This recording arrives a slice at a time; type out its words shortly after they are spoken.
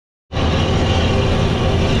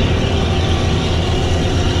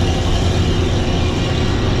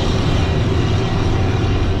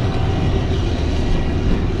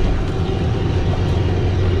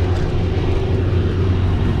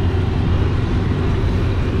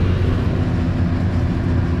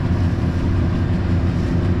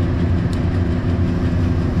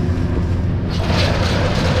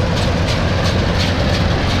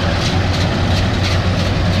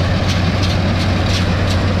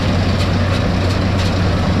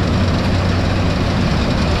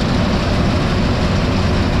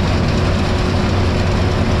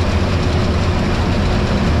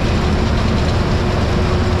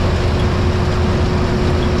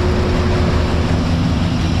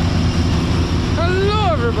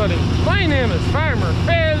everybody, my name is Farmer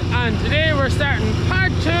Phil and today we're starting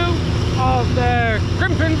part 2 of the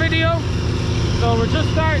crimping video. So we're just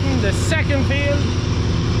starting the second field.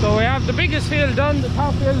 So we have the biggest field done, the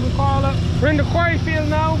top field we call it. We're in the quarry field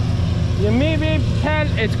now. You may be able to tell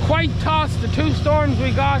it's quite tossed. The two storms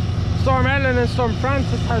we got, Storm Ellen and Storm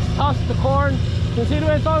Francis, has tossed the corn. You can see the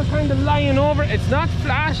way it's all kind of lying over. It's not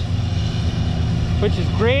flat, which is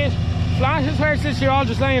great. Flat is where it's literally all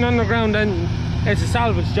just lying on the ground and it's a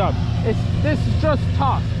salvage job. This is just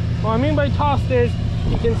tossed. What I mean by tossed is,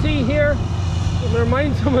 you can see here, it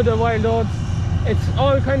reminds some of the wild oats, it's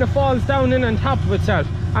all kind of falls down in on top of itself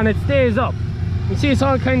and it stays up. You see it's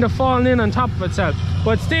all kind of falling in on top of itself,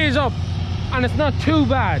 but it stays up and it's not too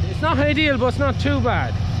bad. It's not ideal, but it's not too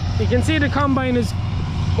bad. You can see the combine is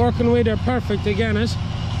working away there perfect again it.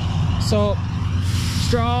 So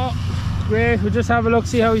straw, great. We'll just have a look,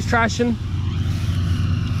 see how he's trashing.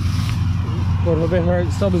 Go a bit where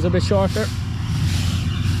the stub is a bit shorter.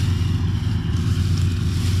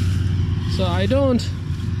 So I don't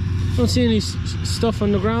see any stuff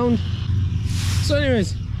on the ground. So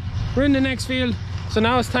anyways, we're in the next field. So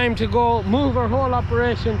now it's time to go move our whole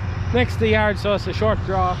operation next to the yard, so it's a short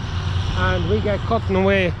draw and we get cutting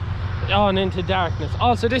away on into darkness.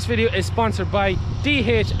 Also, this video is sponsored by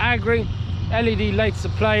DH Agri, LED light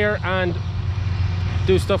supplier, and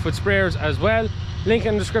do stuff with sprayers as well. Link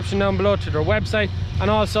in the description down below to their website and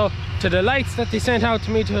also to the lights that they sent out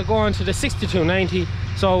to me to go on to the 6290.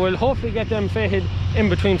 So we'll hopefully get them fitted in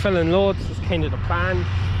between filling loads. That's kind of the plan.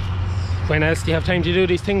 When else do you have time to do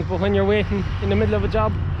these things but when you're waiting in the middle of a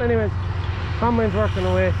job? Anyways, combine's working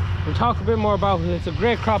away. We'll talk a bit more about it. It's a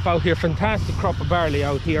great crop out here, fantastic crop of barley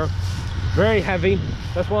out here. Very heavy.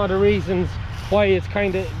 That's one of the reasons why it's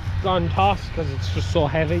kind of gone tossed, because it's just so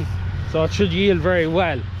heavy. So it should yield very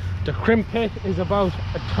well. The crimp pit is about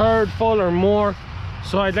a third full or more.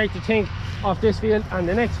 So I'd like to think of this field and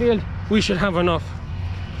the next field, we should have enough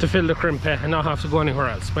to fill the crimp pit and not have to go anywhere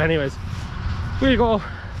else. But anyways, we'll go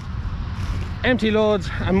empty loads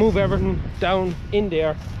and move everything down in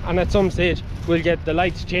there, and at some stage we'll get the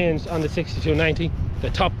lights changed on the 6290,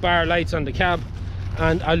 the top bar lights on the cab,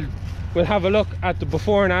 and we'll have a look at the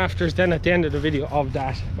before and afters then at the end of the video of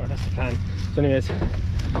that, or that's the plan. So anyways,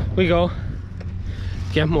 we go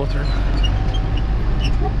get motoring.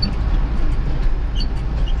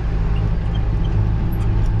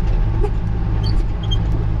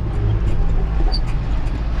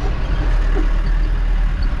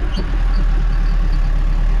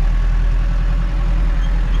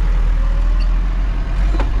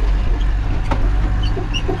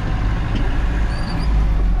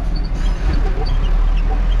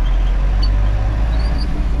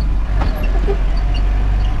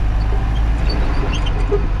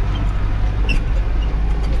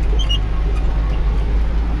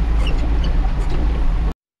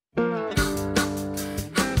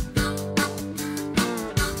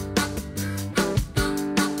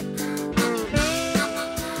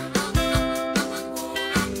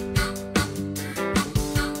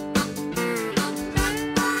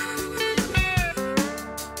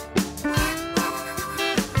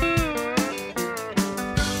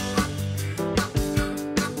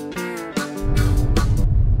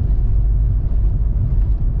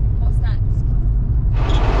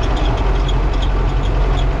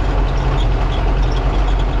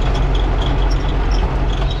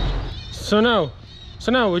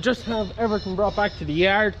 So now we just have everything brought back to the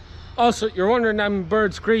yard. Also, you're wondering that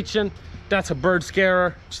bird screeching, that's a bird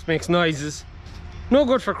scarer, just makes noises. No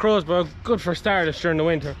good for crows, but good for starters during the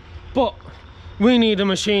winter. But we need a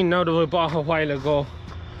machine now that we bought a while ago.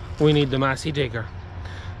 We need the Massey digger.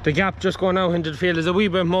 The gap just going out into the field is a wee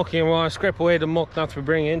bit mucky and we want to scrape away the muck not to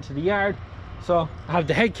bring it into the yard. So I have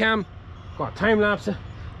the head cam, got time lapse it,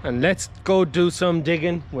 and let's go do some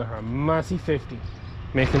digging with our Massey 50,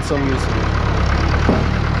 making some use of it.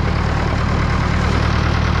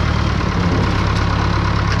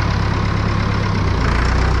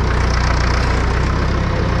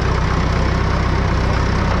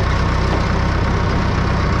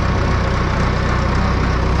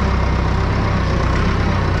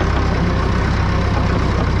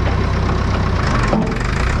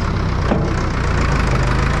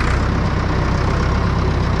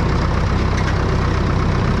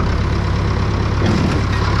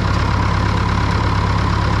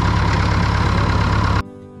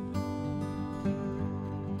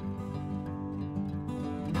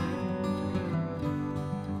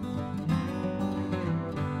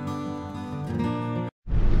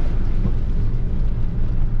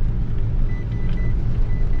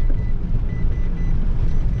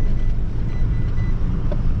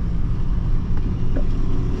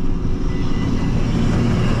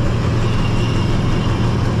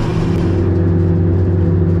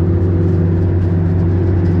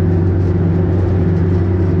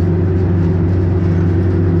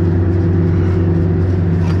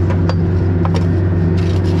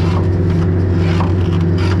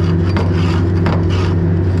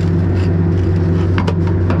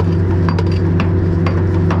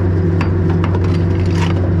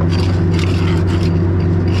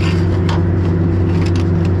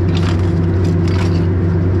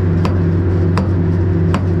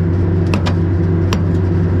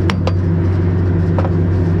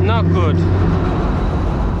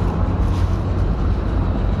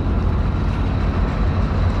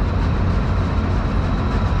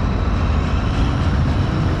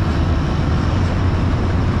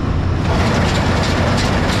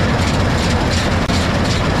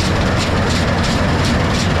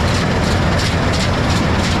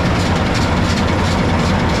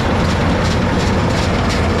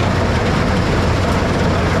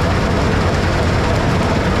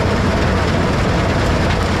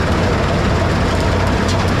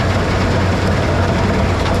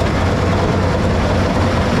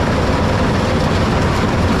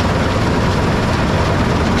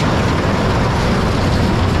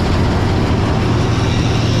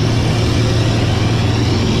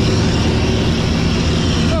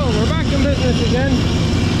 Then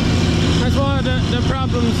that's one of the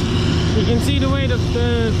problems. You can see the way that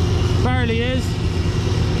the barley is.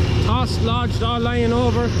 Tossed, lodged, all lying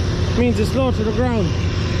over. It means it's low to the ground.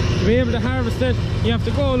 To be able to harvest it, you have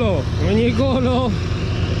to go low. And when you go low,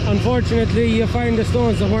 unfortunately, you find the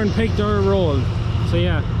stones that weren't picked or rolled. So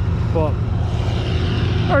yeah, but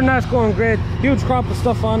other than that, it's going great. Huge crop of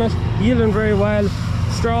stuff on it, yielding very well.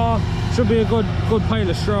 Straw, should be a good pile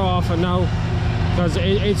of straw off it now, because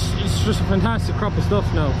it's just a fantastic crop of stuff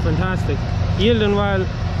now. Fantastic, yielding well.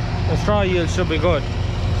 The straw yield should be good.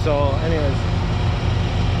 So anyways,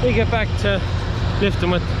 we get back to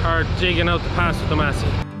lifting with, or digging out the pass with the massey.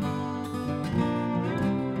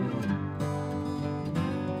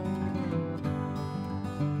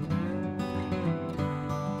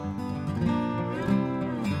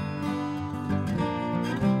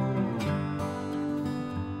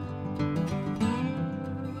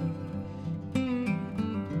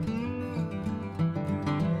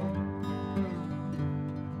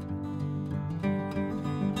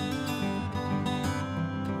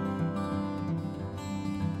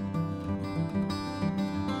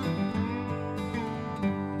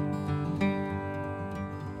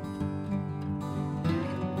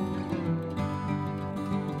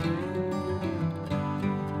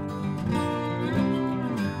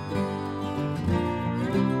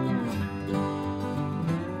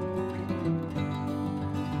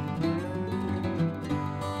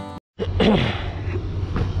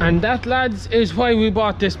 And that, lads, is why we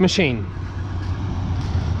bought this machine.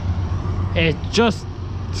 It just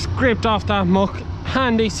scraped off that muck.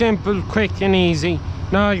 Handy, simple, quick and easy.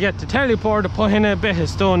 Now I'll get the teleport to put in a bit of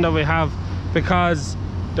stone that we have, because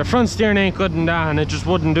the front steering ain't good in that and it just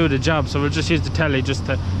wouldn't do the job, so we'll just use the telly just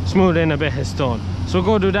to smooth in a bit of stone. So we'll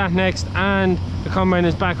go do that next, and the combine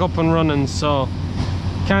is back up and running, so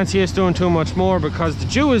can't see us doing too much more because the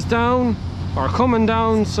dew is down, or coming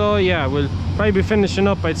down. So yeah, we'll probably be finishing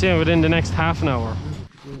up, I'd say, within the next half an hour.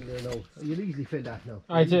 You'll easily fill that now.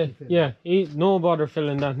 I'd say, yeah, no bother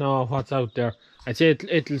filling that now, what's out there. I'd say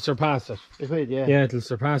it'll surpass it. It will, yeah. Yeah, it'll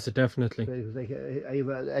surpass it, definitely. Like,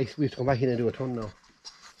 we have to come back in and do a ton now.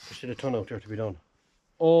 There's still a ton out there to be done.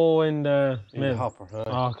 Oh, in the hopper.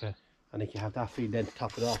 Oh, okay. And like you have that field then to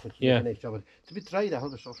top it off. Yeah. The next job. It's a bit dry, that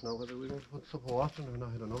other stuff now. Whether we want to put stuff more often or not,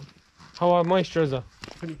 I don't know. How moisture is it?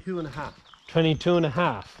 22.5.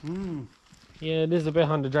 22.5. Yeah, it is a bit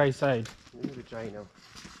on the dry side. It's a bit dry now.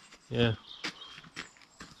 Yeah.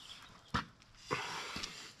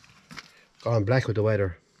 Gone black with the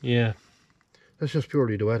weather. Yeah. That's just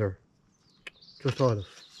purely the weather. Just all the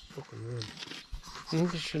fucking rain.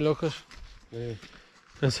 Look at. Yeah.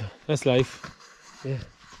 That's life. Yeah.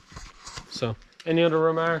 So, any other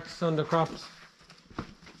remarks on the crops?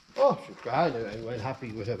 Oh, grand. I'm well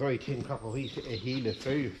happy with a very thin crop of wheat. It yielded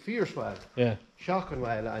very fierce well. Yeah. Shocking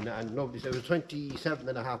well, and lovely. So it was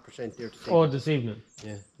 27.5% there to see. Oh, this evening.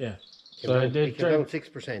 Yeah. Yeah. So it came down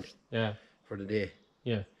 6%. Yeah. For the day.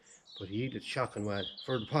 Yeah. But he yielded shocking well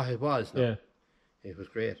for the pot it was. Now. Yeah. It was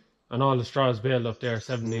great. And all the straws baled up there,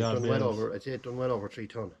 70 odd bales. I'd say it done well over 3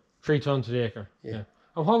 ton. 3 tons to the acre. Yeah.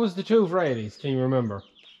 And what was the two varieties? Can you remember?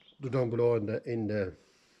 They're down below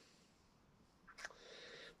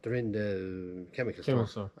they're in the chemical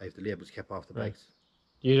store. I have the labels kept off the bags.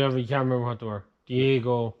 You can't remember what they were.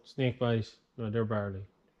 Diego, Snakebite. No, they're Barley.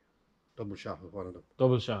 Double shot with one of them.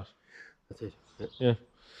 Double shot. That's it. Yeah.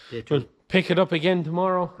 We'll pick it up again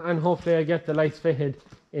tomorrow, and hopefully I get the lights fitted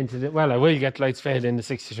into the. Well, I will get the lights fitted in the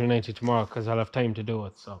 60-90 tomorrow because I'll have time to do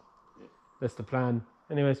it. So that's the plan.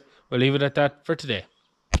 Anyways, we'll leave it at that for today.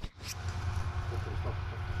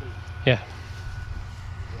 Yeah.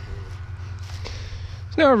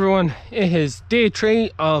 So now, everyone, it is day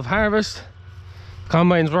 3 of harvest.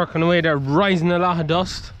 Combine's working away. They're rising a lot of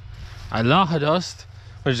dust,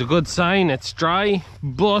 which is a good sign. It's dry,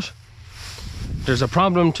 but there's a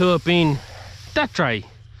problem to it being that dry.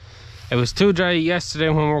 It was too dry yesterday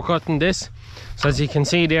when we were cutting this, so as you can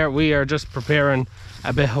see there, we are just preparing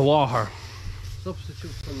a bit of water.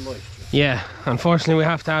 Substitute for moisture. Yeah, unfortunately we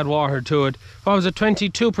have to add water to it. What was it,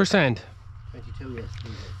 22%? 22, yes.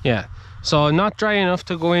 Yeah, so not dry enough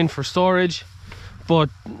to go in for storage, but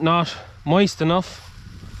not moist enough,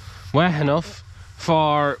 wet enough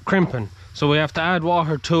for crimping. So we have to add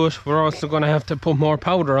water to it. We're also going to have to put more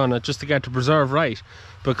powder on it just to get the preserve right,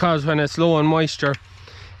 because when it's low in moisture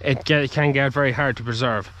it can get very hard to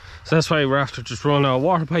preserve. So that's why we're after just rolling out a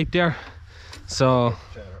water pipe there so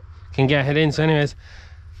can get it in. So anyways,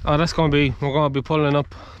 we're going to be pulling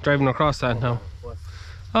up, driving across that now.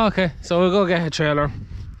 Okay, so we'll go get a trailer,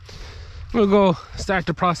 we'll go start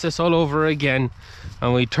the process all over again,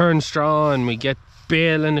 and we turn straw and we get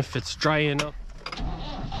baling if it's dry enough.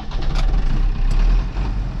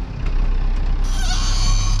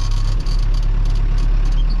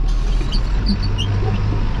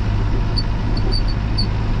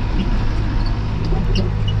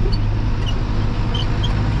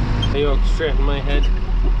 a yoke straight in my head.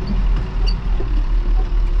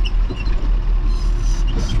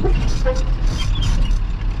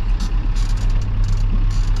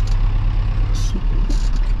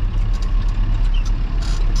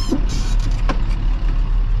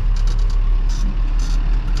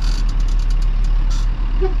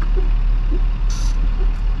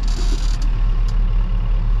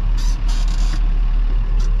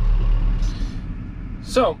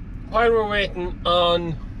 So, while we're waiting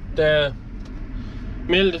on the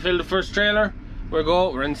mill to fill the first trailer,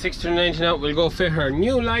 we're in 6290 now. We'll go fit her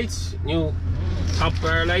new lights, new top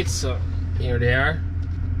bar lights. So here they are.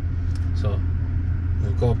 So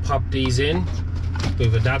we'll go pop these in. We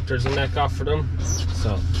have adapters and that got for them.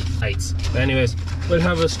 So lights. But anyways, we'll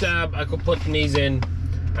have a stab. I could put these in,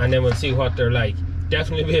 and then we'll see what they're like.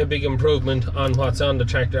 Definitely be a big improvement on what's on the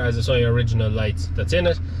tractor as I saw your original lights that's in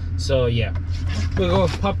it. So yeah, we'll go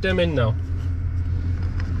pop them in now.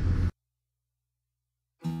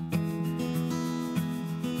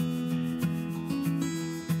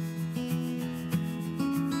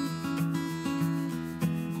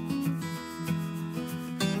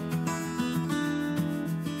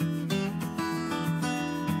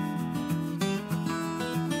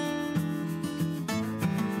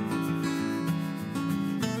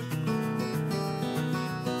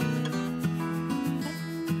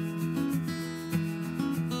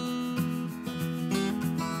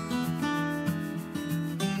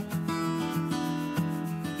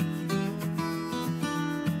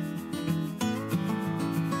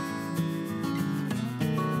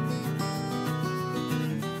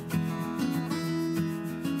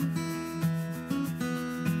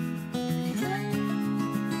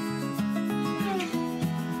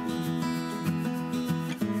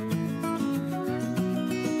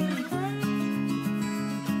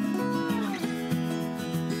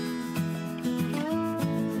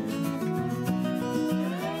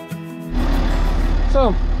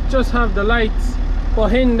 So just have the lights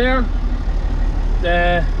put in there.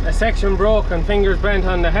 A section broke and fingers bent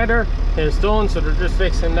on the header, in stone, so they're just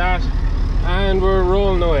fixing that, and we're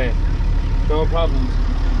rolling away, no problems.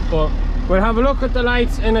 But we'll have a look at the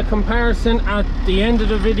lights in a comparison at the end of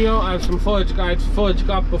the video. I have some footage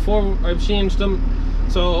got before I've changed them,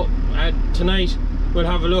 so tonight we'll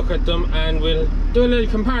have a look at them and we'll do a little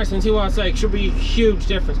comparison, see what it's like. Should be a huge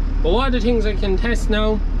difference. But one of the things I can test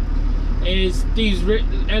now is these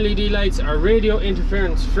LED lights are radio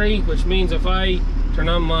interference free, which means if I turn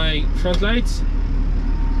on my front lights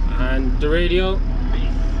and the radio,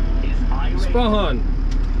 spot on,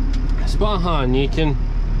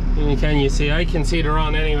 you see, I can see they're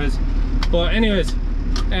on anyways. But anyways,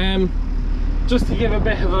 just to give a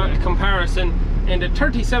bit of a comparison, in the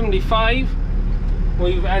 3075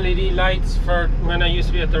 we've LED lights for when I used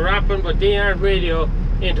to be at the wrapping, but they aren't radio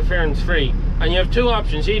interference free, and you have two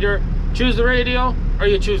options: either choose the radio or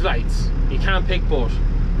you choose lights. You can't pick both,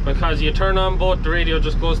 because you turn on both, the radio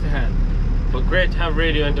just goes to hell. But great to have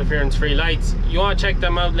radio interference free lights. You want to check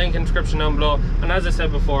them out, link in the description down below. And as I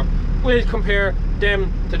said before, we'll compare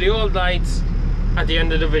them to the old lights at the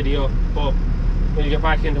end of the video, but we'll get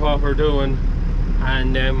back into what we're doing,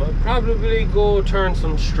 and I'll probably go turn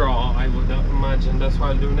some straw. I would imagine that's what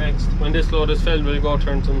I'll do next. When this load is filled, we'll go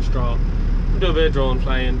turn some straw, do a bit of drone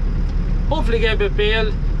flying, hopefully get a bit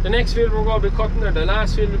baled. The next field we're going to be cutting, or the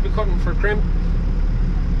last field we'll be cutting for crimp,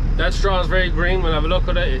 that straw is very green. We'll have a look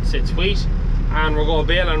at it. It's wheat, and we're going to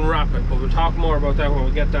bale and wrap it, but we'll talk more about that when we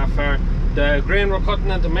get that far. The grain we're cutting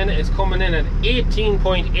at the minute is coming in at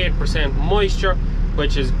 18.8% moisture,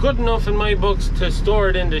 which is good enough in my books to store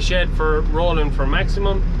it in the shed for rolling for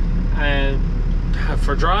maximum.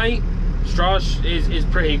 For dry, straw is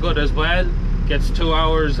pretty good as well. Gets 2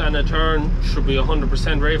 hours and a turn, should be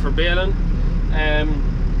 100% ready for baling.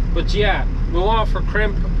 But yeah, we want for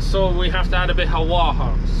crimp, so we have to add a bit of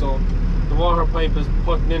water. So the water pipe is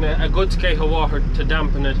putting in a good skate of water to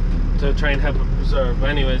dampen it, to try and help it preserve. But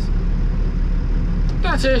anyways,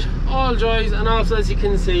 that's it, all joys. And also, as you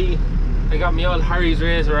can see, I got my old Harry's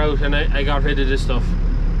razor out, and I got rid of this stuff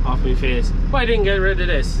off my face. But I didn't get rid of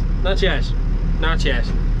this, not yet, not yet.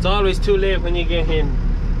 It's always too late when you get in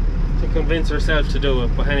to convince yourself to do it.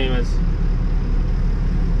 But anyways,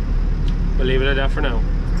 we'll leave it at that for now.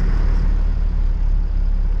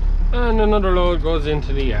 And another load goes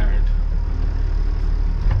into the yard.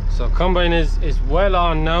 So combine is well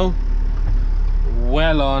on now,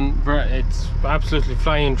 well on. It's absolutely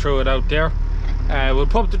flying through it out there. We'll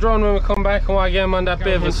pop the drone when we come back, and we'll get him on that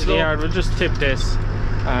bit into the yard. We'll just tip this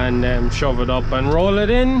and shove it up and roll it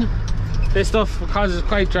in. This stuff, because it's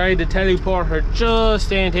quite dry, the teleporter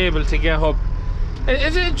just ain't able to get up.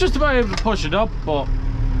 It's just about able to push it up, but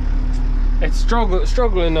it's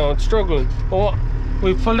struggling now, it's struggling. Oh,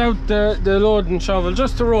 we pulled out the loading shovel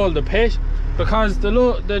just to roll the pit, because the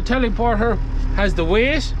teleporter has the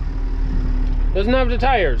weight, doesn't have the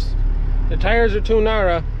tires. The tires are too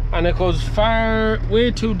narrow, and it goes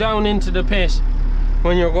way too down into the pit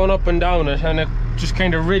when you're going up and down it, and it just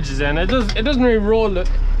kind of ridges in. It doesn't really roll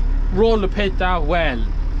the pit that well.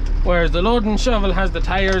 Whereas the loading shovel has the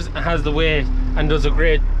tires, and has the weight, and does a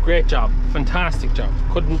great job, fantastic job.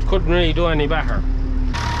 Couldn't really do any better.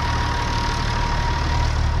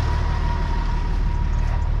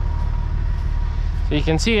 So you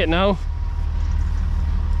can see it now.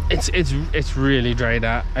 It's really dried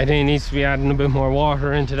out. I think it needs to be adding a bit more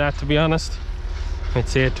water into that, to be honest. I'd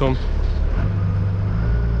say it to him.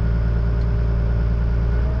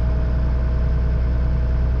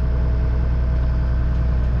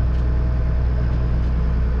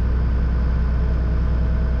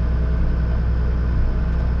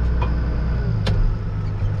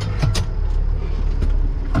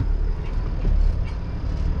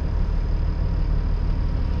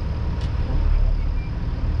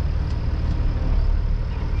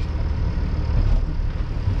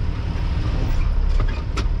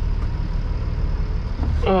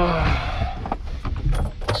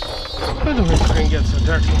 I don't wish I can get so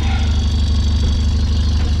dirty.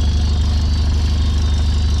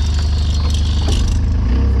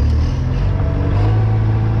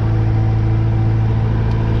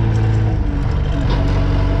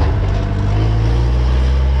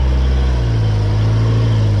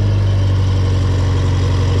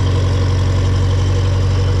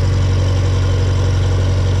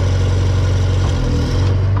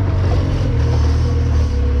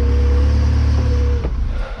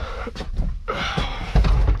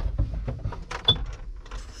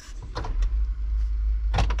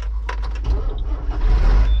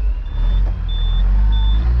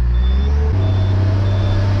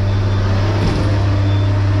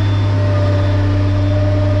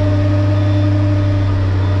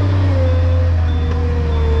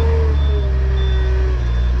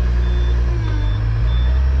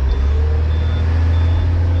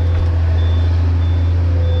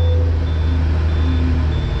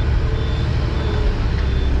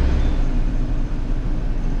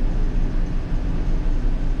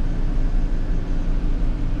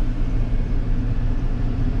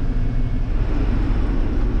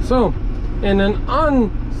 So, in an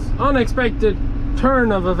unexpected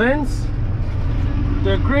turn of events,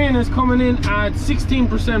 the grain is coming in at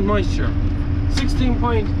 16% moisture.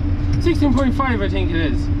 16.5 I think it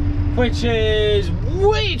is, which is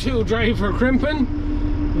way too dry for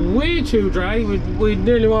crimping. Way too dry. We'd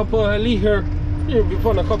nearly want to put a litre, you'd be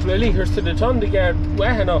putting a couple of litres to the ton to get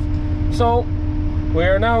wet enough. So we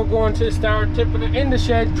are now going to start tipping it in the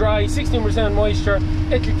shed dry, 16% moisture.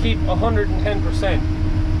 It'll keep 110%.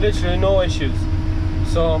 Literally no issues.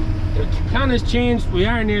 So the plan has changed. We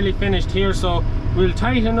are nearly finished here, so we'll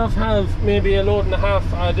tight enough have maybe a load and a half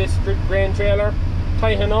this grain trailer,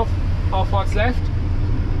 tight enough off what's left,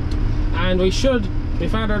 and we should, my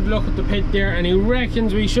father had look at the pit there and he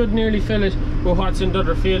reckons we should nearly fill it with what's in the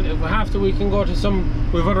other field. If we have to, we can go to some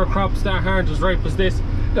with other crops that aren't as ripe as this,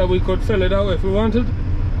 that we could fill it out if we wanted.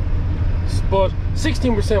 But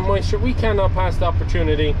 16% moisture, we cannot pass the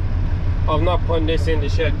opportunity of not putting this in the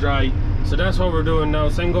shed dry. So that's what we're doing now.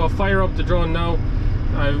 So I'm going to fire up the drone now.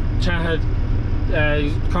 I've chatted,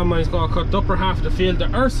 combine's going to cut the upper half of the field.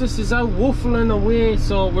 The Ursus is out woofling away,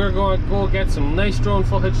 so we're going to go get some nice drone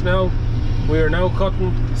footage now. We are now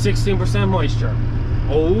cutting 16% moisture.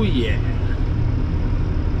 Oh yeah.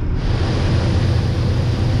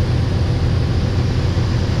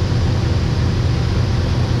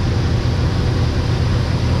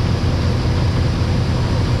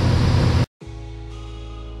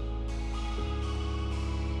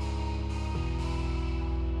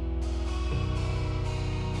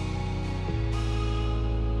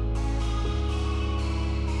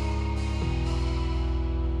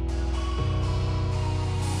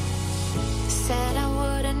 Said I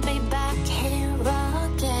wouldn't be back here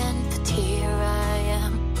again, but here I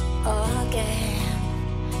am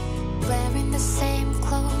again, wearing the same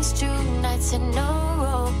clothes 2 nights in a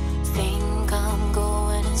row. Think I'm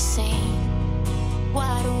going insane.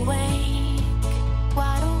 Wide awake,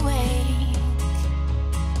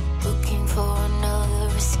 looking for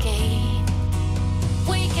another escape.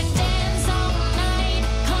 We can dance all night,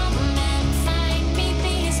 come and find me,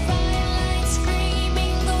 these firelights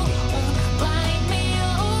screaming, go on, blind me, oh,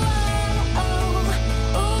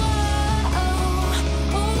 oh, oh, oh,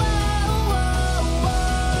 oh,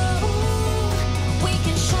 oh. We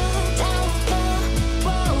can shut down the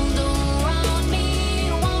road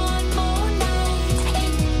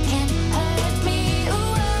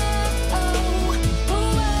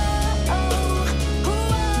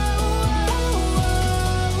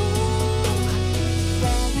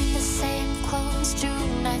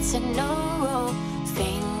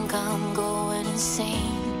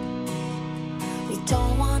scene. We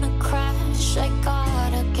don't wanna crash, I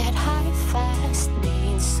gotta get high fast.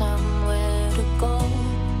 Need somewhere to go.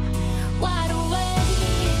 Wide awake,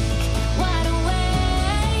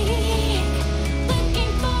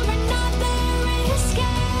 looking for another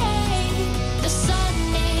escape. The sun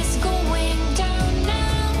is going down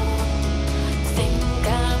now. Think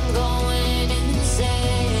I'm going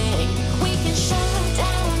insane. We can shut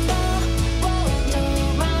down the world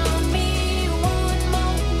around me one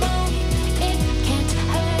more night. It can't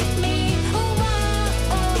hurt me. Ooh,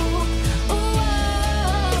 oh, ooh,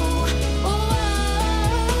 oh, ooh, oh.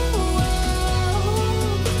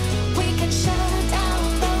 We can shut down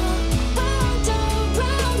the world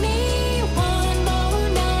around me one more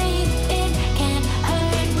night. It can't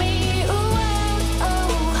hurt me. Ooh, oh,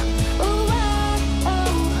 ooh, oh,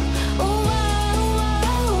 ooh,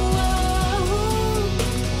 oh.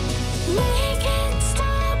 Make it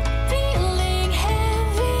stop feeling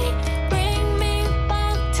heavy. Bring me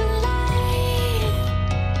back to life.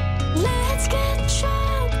 Let's get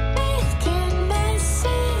drunk, make it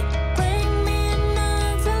messy. Bring me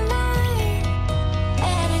another night.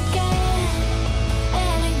 And again,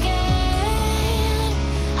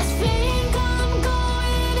 I think I'm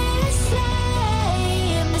going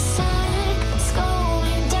insane. The sun's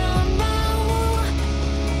going down now.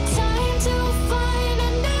 Time to find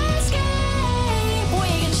an escape. We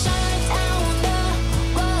can shut down the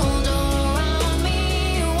world around me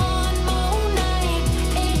one more night.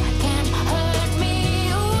 It can't hurt me.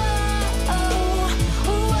 Ooh, oh,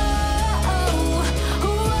 ooh, oh,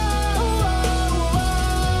 ooh,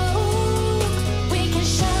 oh. We can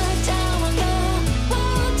shut down the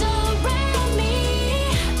world around me.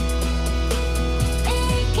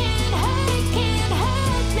 It can't hurt me. It can't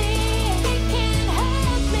hurt me. It can't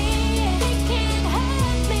hurt me. It can't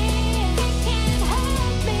hurt me. It can't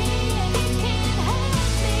hurt me. It can't hurt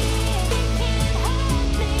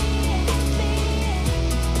me.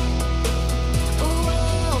 Ooh,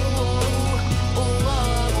 oh, ooh, oh, oh.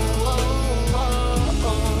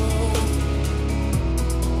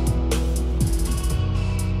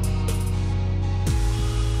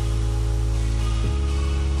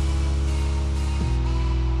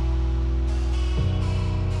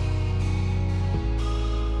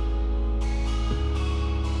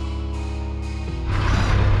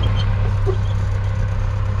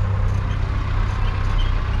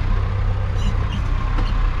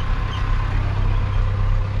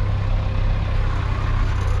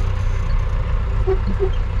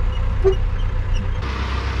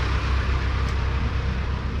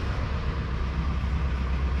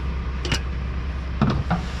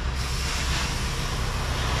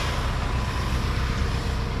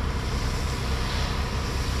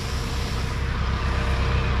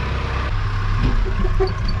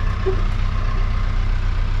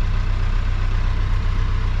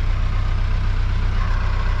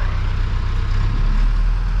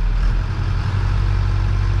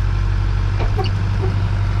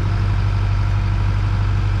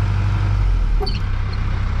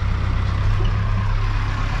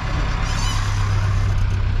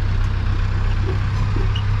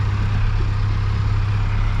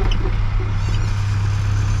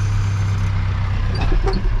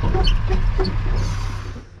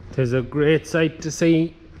 It's a great sight to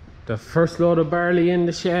see the first load of barley in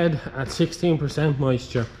the shed at 16%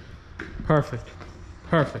 moisture. Perfect,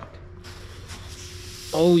 perfect.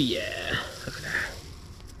 Oh yeah, look at that.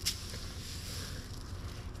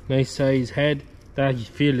 Nice size head. That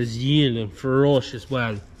field is yielding ferocious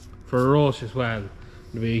well. Ferocious well.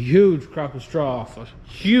 There'll be a huge crop of straw off it.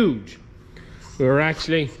 Huge. We were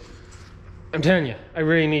actually, I'm telling you, I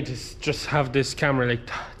really need to just have this camera like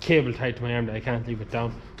cable tied to my arm that I can't leave it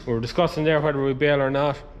down. We were discussing there whether we bail or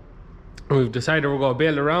not. We've decided we're going to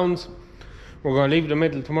bail the rounds. We're going to leave the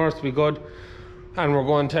middle tomorrow to be good. And we're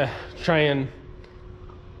going to try and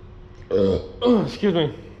excuse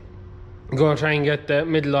me. I'm going to try and get the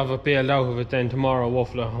middle of it bailed out of it then tomorrow,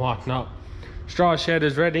 waffle and whatnot. Straw shed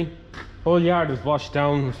is ready. Whole yard is washed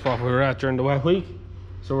down. That's what we were at during the wet week.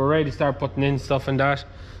 So we're ready to start putting in stuff and that.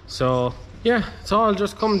 So yeah, it's all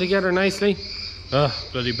just come together nicely.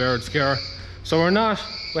 Bloody bird scare. So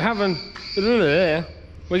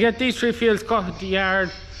we get these 3 fields cut at the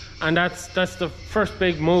yard, and that's the first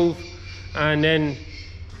big move, and then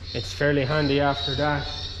it's fairly handy after that.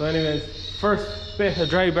 So anyways, first bit of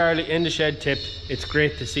dry barley in the shed tipped. It's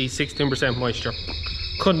great to see 16% moisture.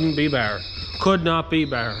 Couldn't be better. Could not be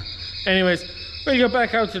better. Anyways, we'll get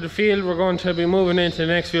back out to the field. We're going to be moving into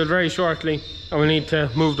the next field very shortly, and we need to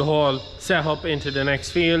move the whole setup into the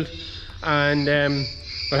next field, and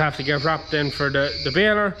we'll have to get wrapped in for the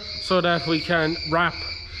baler so that we can wrap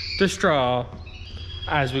the straw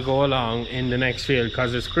as we go along in the next field,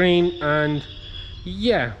 because it's green. And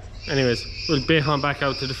yeah, anyways, we'll be on back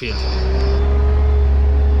out to the field.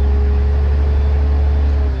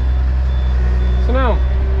 So now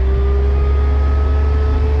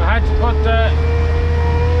I had to put the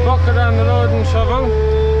bucket on the loading shovel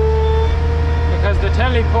because the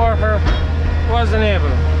teleporter wasn't able.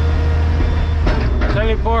 The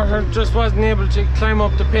teleporter just wasn't able to climb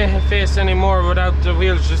up the face anymore without the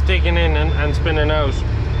wheels just digging in and spinning out.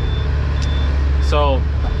 So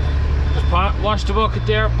just wash the bucket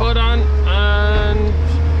there, put on, and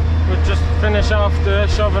we'll just finish off the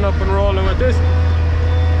shoving up and rolling with this.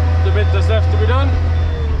 The bit that's left to be done,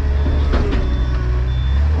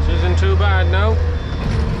 which isn't too bad now.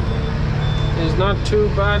 It's not too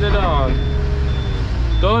bad at all.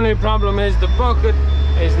 The only problem is the bucket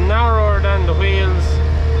is narrower than the wheels,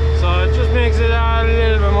 so it just makes it a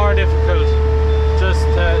little bit more difficult just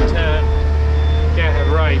to get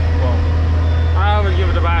it right. But I will give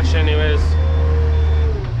it a bash anyways.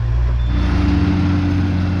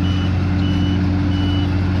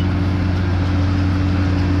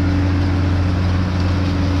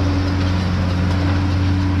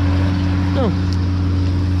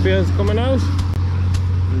 Fields coming out,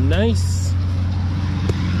 nice.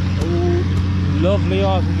 Oh, lovely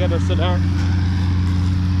all together so there.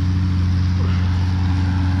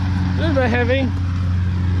 A little bit heavy,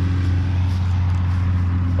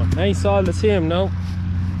 but nice all the same now.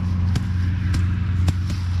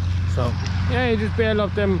 So yeah, you just bail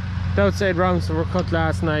up them the outside rounds that were cut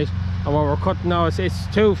last night, and what we're cutting now is it's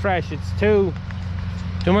too fresh, it's too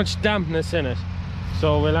much dampness in it,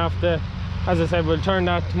 so we'll have to, as I said, we'll turn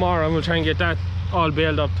that tomorrow and we'll try and get that all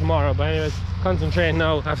baled up tomorrow. But anyways, concentrate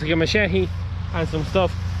now. I have to get my machete and some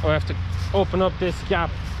stuff. I have to open up this gap,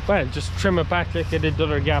 well, just trim it back like I did the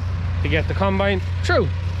other gap to get the combine through.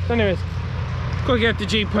 So anyways, go get the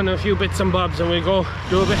Jeep and a few bits and bobs and we'll go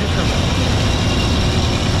do a bit of trimming.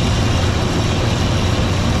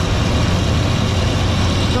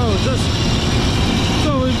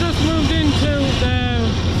 So we've just moved into the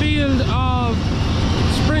field of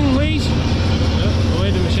spring wheat. Away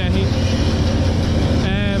the machete.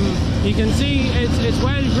 You can see it's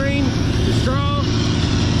well green. The straw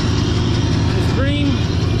is green. You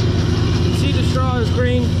can see the straw is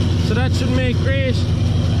green, so that should make great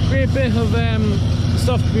bit of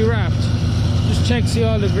stuff to be wrapped. Just check, see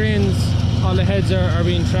all the grains, all the heads are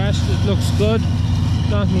being trashed. It looks good.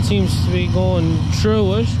 Nothing seems to be going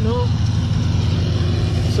through it, no.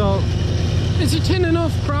 So it's a thin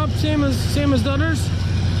enough crop, same as the others.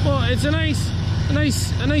 Well, it's a nice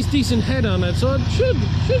decent head on it, so it should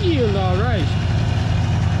yield all right.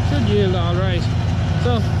 Should yield all right.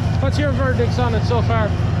 So, what's your verdicts on it so far?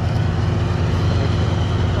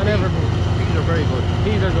 On everything? These are very good.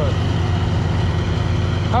 These are good.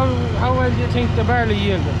 How well do you think the barley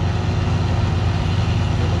yielded?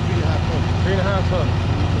 3.5 tons. 3.5 tons.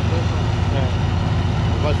 Yeah.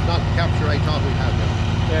 It was not the capture I thought we'd have now.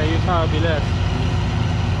 Yeah, you thought it'd be less.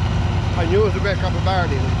 I knew it was a great crop of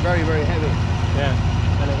barley. It was very, very heavy. Yeah.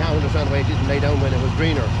 And I can't understand why it didn't lay down when it was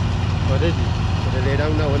greener. Oh, did you? But it lay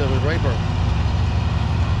down now when it was riper. It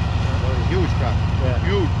was a huge crop. Yeah.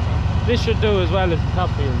 Huge crop. This should do as well as the top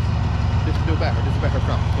fields. This will do better. This is a better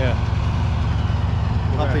crop. Yeah.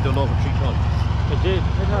 Top field done over 3 tons. It did?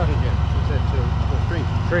 I thought it did. It said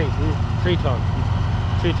 3 tons.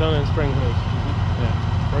 3 ton in spring wheat. Yeah.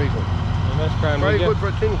 Very good. And that's grand. Very good for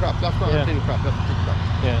a tin crop. That's not a tin crop. That's a thick crop.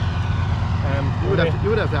 Yeah. You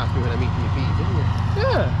would have to ask me when I'm eating the feed, didn't you?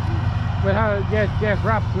 Yeah. We'll have get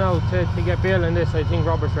wrapped now to get baling this. I think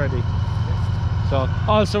Robert's ready. So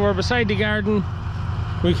also we're beside the garden.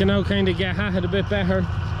 We can now kind of get at it a bit better.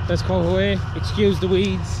 Let's go away. Excuse the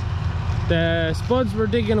weeds. The spuds we're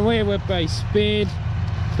digging away with by spade.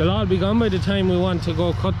 They'll all be gone by the time we want to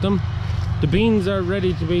go cut them. The beans are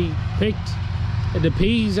ready to be picked. The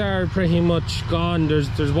peas are pretty much gone.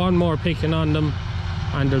 There's one more picking on them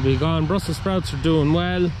and they'll be gone. Brussels sprouts are doing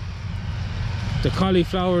well. The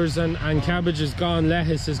cauliflowers and cabbage is gone.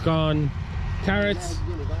 Lettuce is gone. Carrots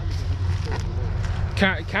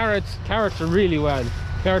are really well.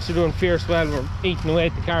 Carrots are doing fierce well. We're eating away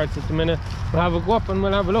at the carrots at the minute. We'll have a go up and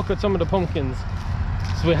we'll have a look at some of the pumpkins.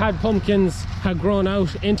 So we had pumpkins had grown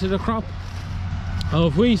out into the crop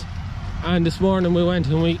of wheat, and this morning we went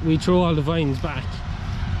and we threw all the vines back.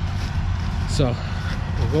 So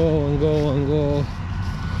we'll go and go and go.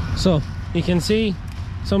 So you can see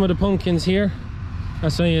some of the pumpkins here.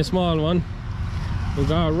 That's only a small one. We've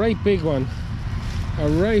got a right big one, a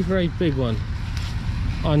right big one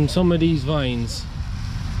on some of these vines.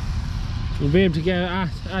 We'll be able to get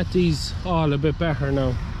at these all a bit better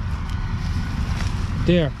now.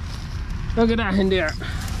 There. Look at that in there.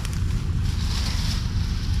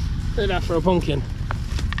 Look at that for a pumpkin.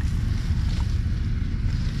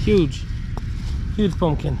 Huge. Huge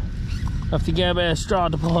pumpkin. Have to get a bit of straw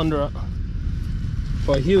to put under it.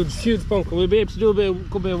 But huge pumpkin. We'll be able to do a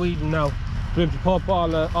good bit of weeding now. We'll be able to pop all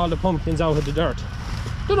the pumpkins out of the dirt.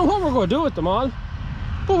 Don't know what we're going to do with them all,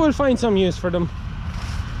 but we'll find some use for them.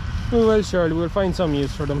 We will, surely. We'll find some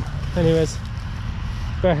use for them. Anyways,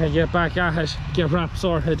 better get back at it, get wrap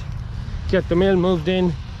sorted, get the mill moved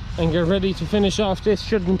in, and get ready to finish off. This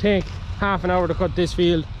shouldn't take half an hour to cut this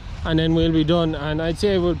field, and then we'll be done. And I'd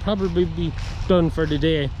say we'll probably be done for the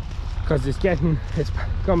day, because it's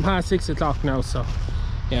gone past 6 o'clock now. So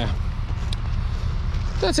yeah,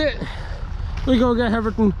 that's it. We go get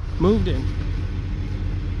everything moved in.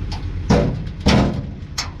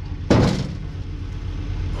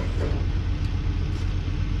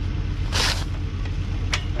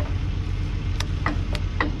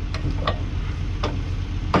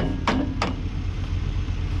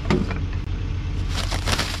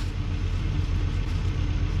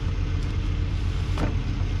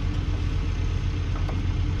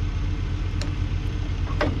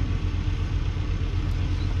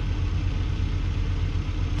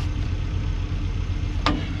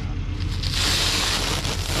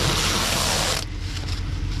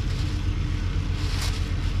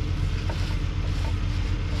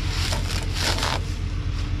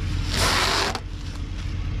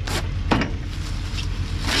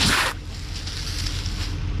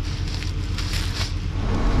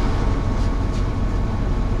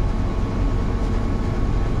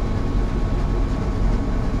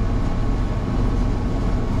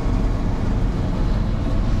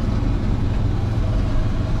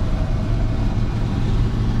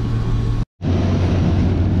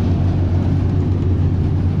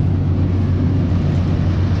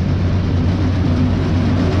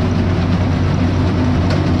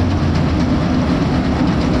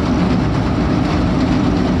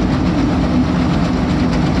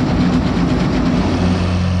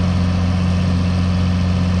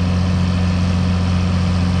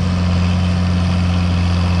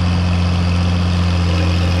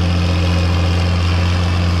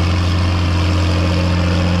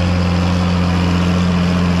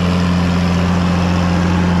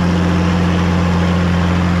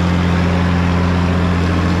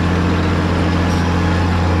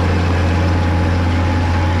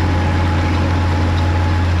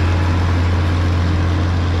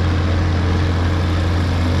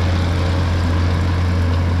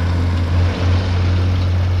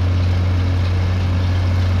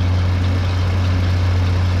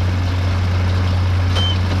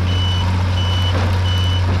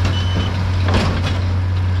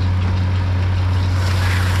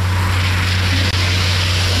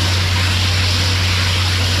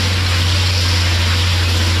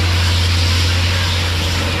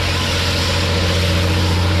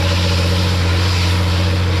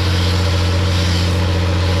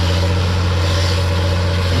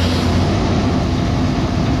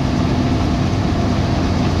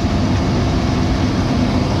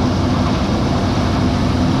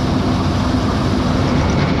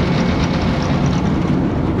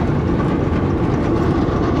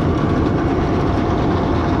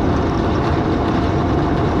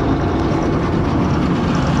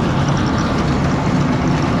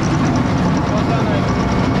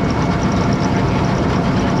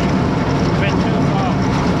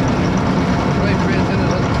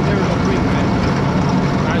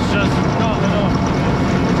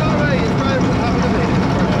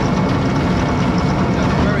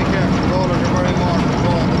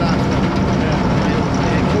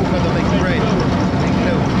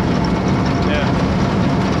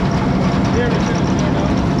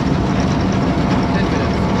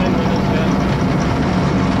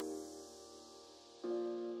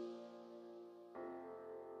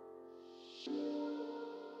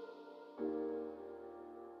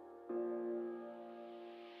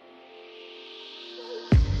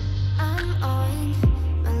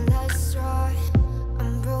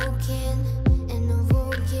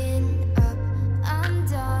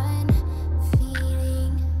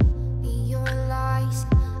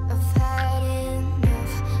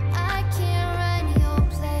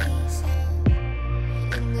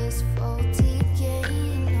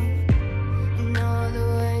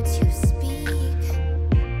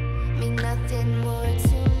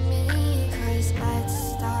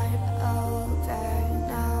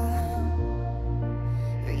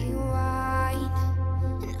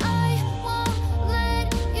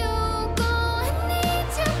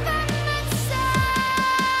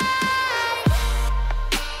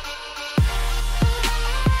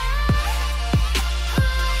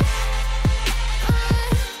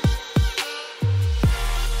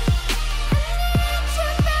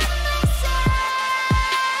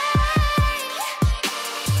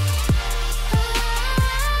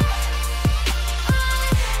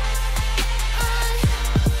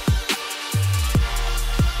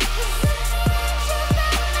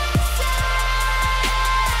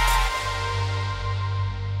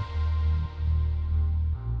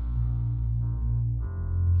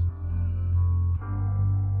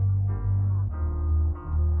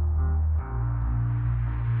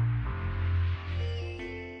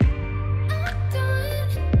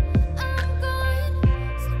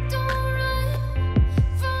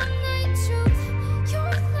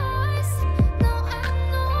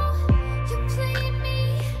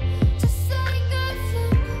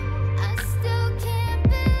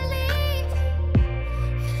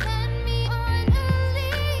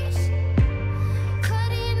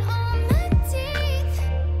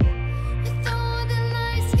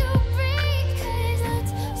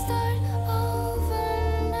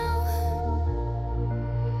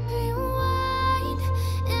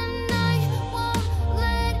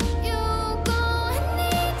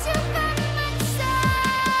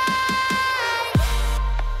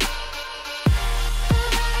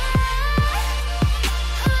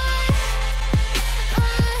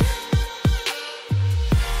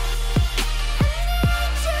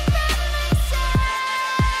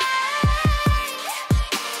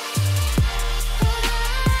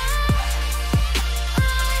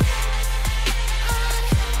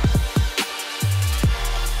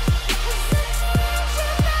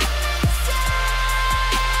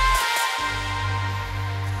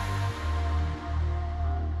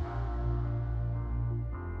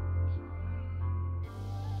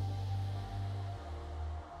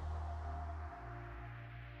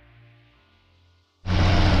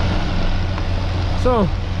 So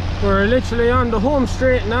we're literally on the home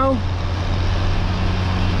straight now.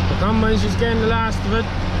 The combine's just getting the last of it.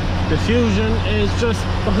 The Fusion is just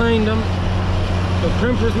behind them. The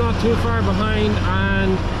Crimper's not too far behind,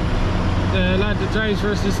 and the lad that drives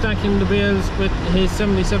for us is stacking the bales with his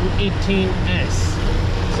 7718S.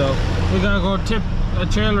 So we gotta go tip a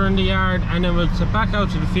trailer in the yard, and then we'll tip back out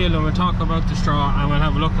to the field and we'll talk about the straw, and we'll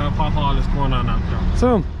have a look at what all is going on out there.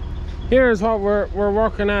 So here's what we're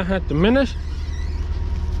working at the minute.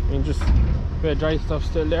 And just a bit of dry stuff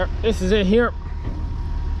still there. This is it here.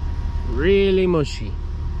 Really mushy.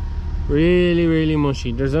 Really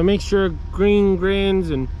mushy. There's a mixture of green grains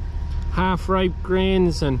and half ripe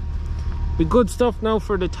grains, and the good stuff now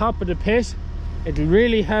for the top of the pit. It'll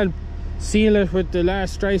really help seal it with the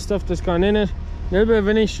last dry stuff that's gone in it. A little bit of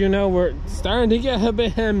an issue now, we're starting to get a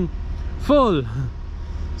bit full.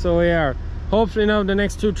 So we are. Hopefully now the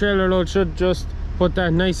next 2 trailer loads should just put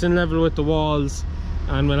that nice and level with the walls,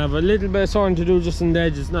 and we'll have a little bit of sorting to do just in the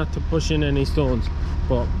edges, not to push in any stones.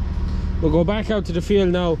 But we'll go back out to the field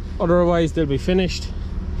now, otherwise they'll be finished,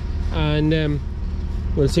 and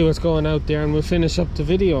we'll see what's going out there, and we'll finish up the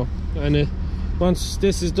video. And once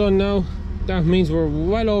this is done now, that means we're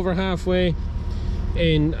well over halfway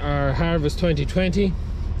in our harvest 2020,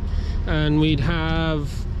 and we'd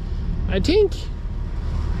have, I think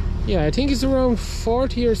it's around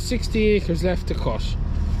 40 or 60 acres left to cut.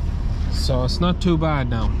 So it's not too bad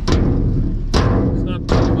now. It's not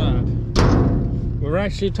too bad. We were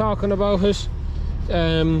actually talking about it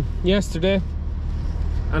yesterday,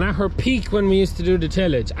 and at her peak, when we used to do the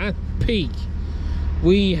tillage, at peak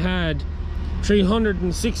we had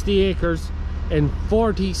 360 acres in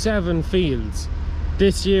 47 fields.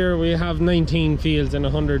 This year we have 19 fields and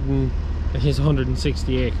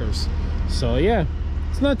 160 acres. So yeah,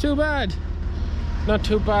 it's not too bad. Not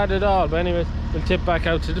too bad at all. But anyways, we'll tip back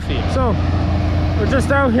out to the field. So we're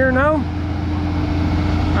just out here now,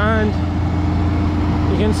 and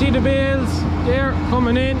you can see the bales there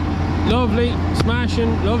coming in. Lovely,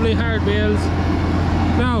 smashing, lovely hard bales.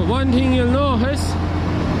 Now, one thing you'll notice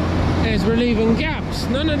is we're leaving gaps.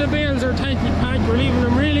 None of the bales are tightly packed. We're leaving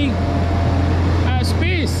them really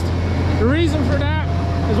spaced. The reason for that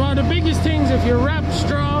is one of the biggest things if you wrap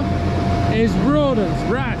straw is rodents,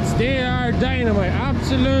 rats. They are dynamite,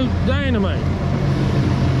 absolute dynamite.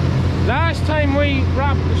 Last time we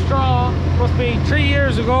wrapped the straw must be 3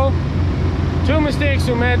 years ago. 2 mistakes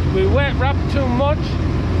we made. We wet wrapped too much,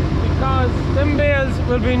 because them bales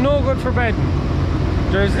will be no good for bedding.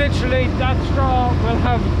 There's literally, that straw will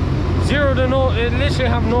have zero to no, it literally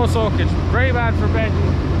have no soakage. Very bad for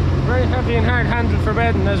bedding, very heavy and hard handled for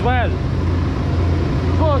bedding as well.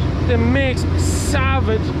 But it makes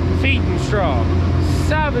savage feeding straw.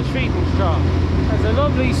 Savage feeding straw. Has a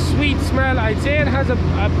lovely sweet smell. I'd say it has a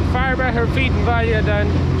far better feeding value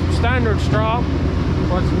than standard straw.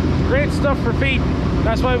 But it's great stuff for feeding.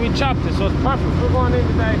 That's why we chopped it, so it's perfect for going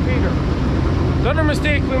into that feeder. The other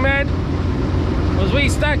mistake we made was we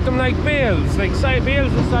stacked them like bales, like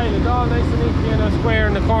bales of silage, all nice and neatly in a square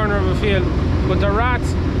in the corner of a field. But the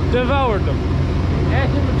rats devoured them. Ate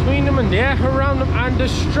in between them and they ate around them and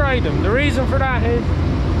destroyed them. The reason for that is,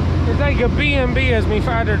 it's like a B&B, as my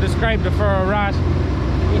father described it, for a rat.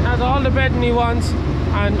 He has all the bedding he wants,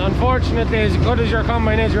 and unfortunately, as good as your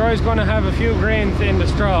combine is, you're always going to have a few grains in the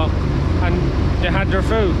straw, and they had their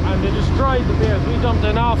food, and they destroyed the bales. We dumped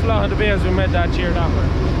an awful lot of the bales we made that year that way.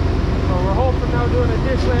 So we're hoping now doing it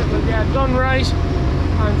this way, we'll get it done right.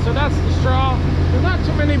 And so that's the straw. There's not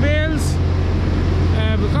too many bales.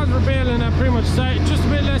 Because we're baling at pretty much just a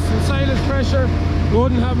bit less than silage pressure, we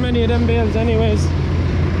wouldn't have many of them bales anyways.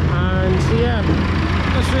 And so yeah,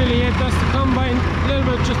 that's really it. That's the combine, a little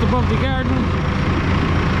bit just above the garden.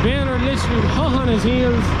 Baler literally hot on his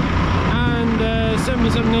heels, and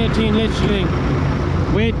 7718 literally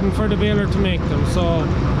waiting for the baler to make them. So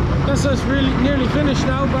that's us really nearly finished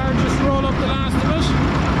now, bar just roll up the last of it.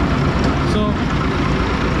 So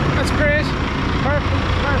that's great. Perfect.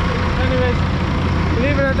 Anyways,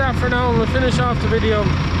 leave it at that for now, and we'll finish off the video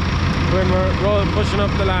when we're pushing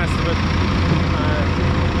up the last of it.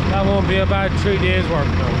 That won't be a bad 3 days work.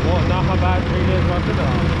 No, not a bad 3 days work at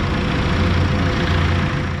all.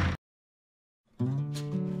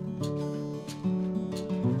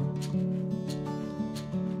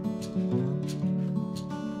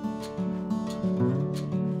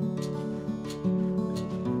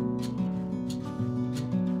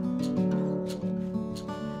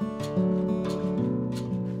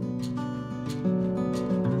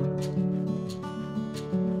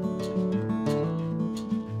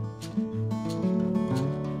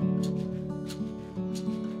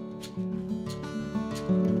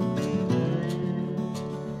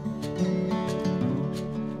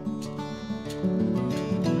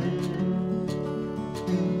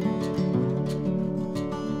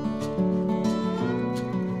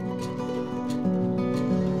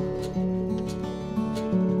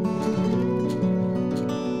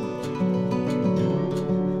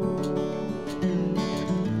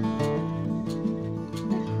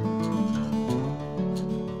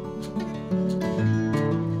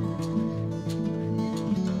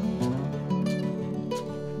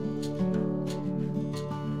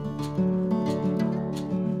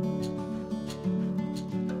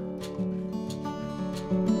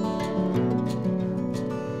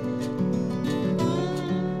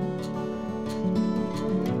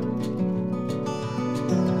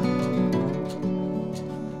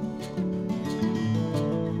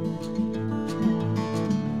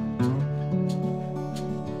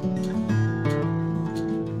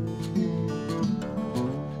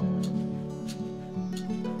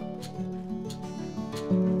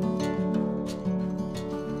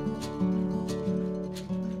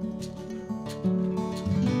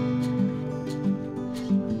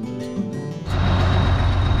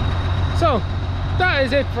 that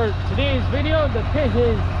is it for today's video. The pit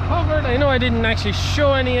is covered. I know I didn't actually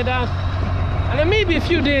show any of that, and then maybe a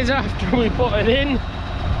few days after we put it in.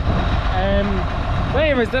 But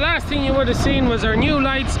anyways, the last thing you would have seen was our new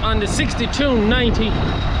lights on the 6290.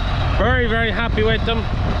 Very, very happy with them.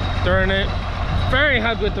 They're in a very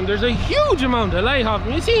happy with them. There's a huge amount of light of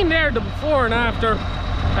them. You've seen there the before and after.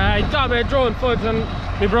 I thought about drone footage and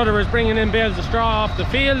my brother was bringing in bales of straw off the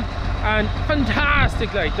field, and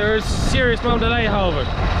fantastic light. There's a serious amount of light of it.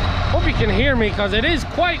 Hope you can hear me because it is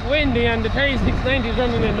quite windy and the 3690 is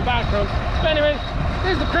running in the background. But anyway,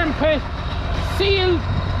 there's the crimp pit, sealed.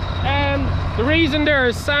 The reason there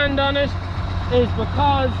is sand on it is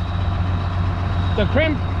because the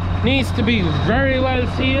crimp needs to be very well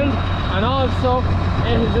sealed, and also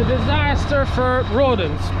it is a disaster for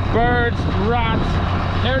rodents, birds, rats.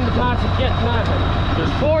 They're in the plastic getting at it.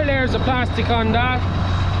 There's 4 layers of plastic on that,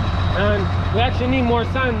 and we actually need more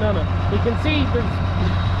sand on it. You can see there's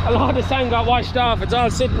a lot of sand got washed off. It's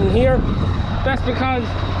all sitting here. That's because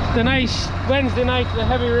the night, Wednesday night, the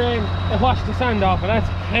heavy rain, it washed the sand off, and that's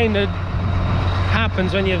kind of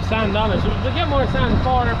happens when you have sand on it. So we'll get more sand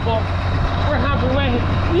for it, but we're happy with it.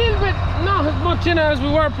 A little bit, not as much in it as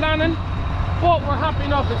we were planning, but we're happy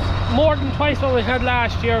enough. It's more than twice what we had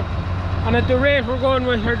last year, and at the rate we're going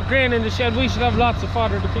with our grain in the shed, we should have lots of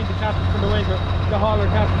fodder to feed the cattle for the winter. The hauler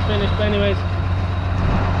cattle's finished. But anyways,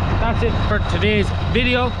 that's it for today's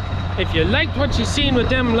video. If you liked what you've seen with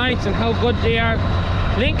them lights and how good they are,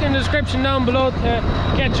 link in the description down below to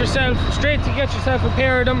get yourself a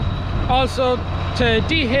pair of them. Also to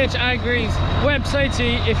DH Agri's website, so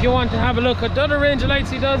if you want to have a look at the other range of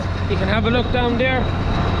lights he does, you can have a look down there.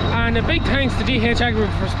 And a big thanks to DH Agri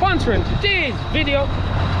for sponsoring today's video.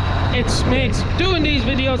 It makes doing these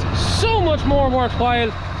videos so much more worthwhile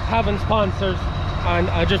having sponsors, and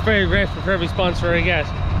I'm just very grateful for every sponsor I get.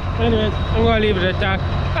 Anyways, I'm going to leave it at that.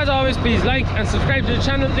 As always, please like and subscribe to the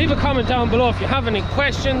channel. Leave a comment down below if you have any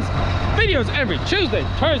questions. Videos every Tuesday,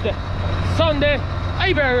 Thursday, Sunday.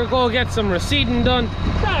 I better go get some receipting done.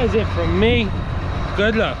 That is it from me.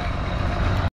 Good luck.